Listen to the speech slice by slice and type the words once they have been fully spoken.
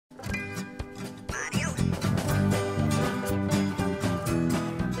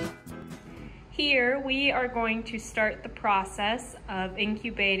Here we are going to start the process of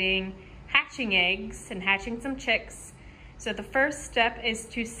incubating hatching eggs and hatching some chicks. So the first step is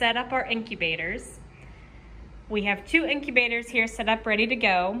to set up our incubators. We have 2 incubators here set up ready to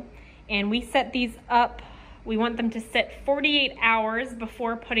go, and we set these up. We want them to sit 48 hours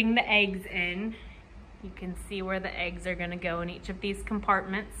before putting the eggs in. You can see where the eggs are going to go in each of these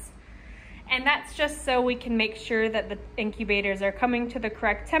compartments. And that's just so we can make sure that the incubators are coming to the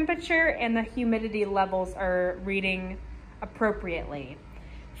correct temperature and the humidity levels are reading appropriately.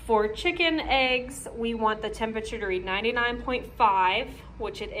 For chicken eggs, we want the temperature to read 99.5,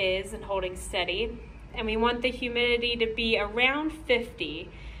 which it is, and holding steady. And we want the humidity to be around 50.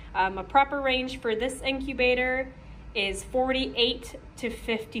 A proper range for this incubator is 48 to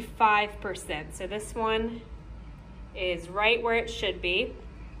 55%. So this one is right where it should be.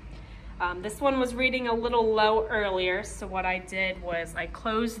 This one was reading a little low earlier, so what I did was I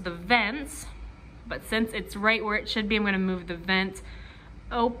closed the vents, but since it's right where it should be, I'm going to move the vent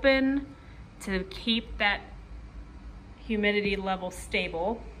open to keep that humidity level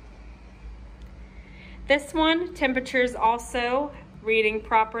stable. This one, temperature's also reading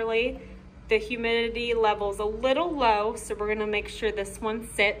properly. The humidity level's a little low, so we're going to make sure this one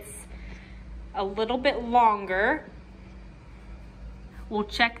sits a little bit longer. We'll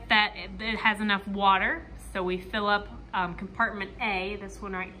check that it has enough water, so we fill up compartment A, this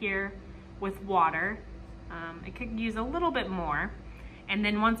one right here, with water. It could use a little bit more. And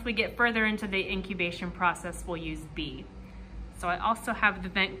then once we get further into the incubation process, we'll use B. So I also have the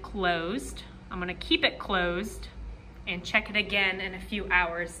vent closed. I'm gonna keep it closed and check it again in a few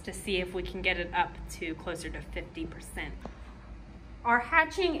hours to see if we can get it up to closer to 50%. Our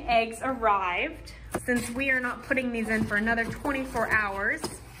hatching eggs arrived. Since we are not putting these in for another 24 hours,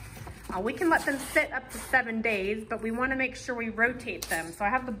 we can let them sit up to 7 days, but we want to make sure we rotate them. So I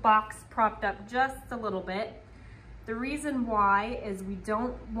have the box propped up just a little bit. The reason why is we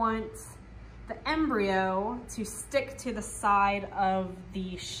don't want the embryo to stick to the side of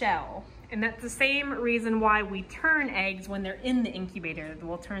the shell. And that's the same reason why we turn eggs when they're in the incubator.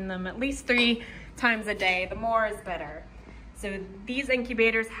 We'll turn them at least 3 times a day. The more is better. So these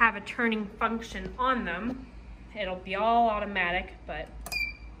incubators have a turning function on them. It'll be all automatic, but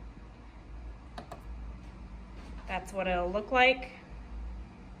that's what it'll look like.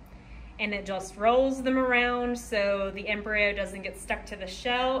 And it just rolls them around so the embryo doesn't get stuck to the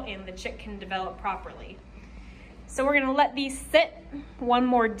shell and the chick can develop properly. So we're gonna let these sit one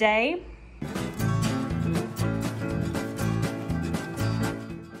more day.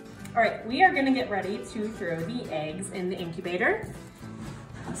 All right, we are gonna get ready to throw the eggs in the incubator.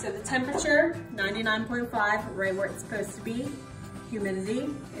 So the temperature, 99.5, right where it's supposed to be. Humidity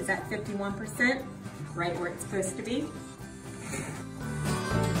is at 51%, right where it's supposed to be.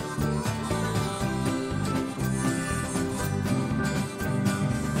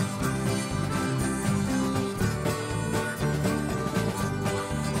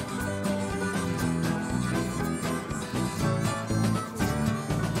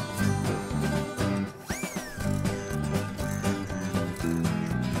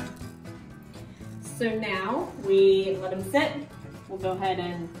 So now we let them sit. We'll go ahead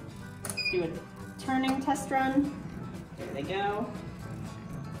and do a turning test run. There they go.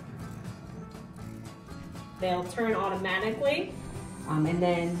 They'll turn automatically, and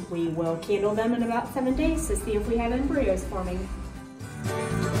then we will candle them in about 7 days to see if we have embryos forming.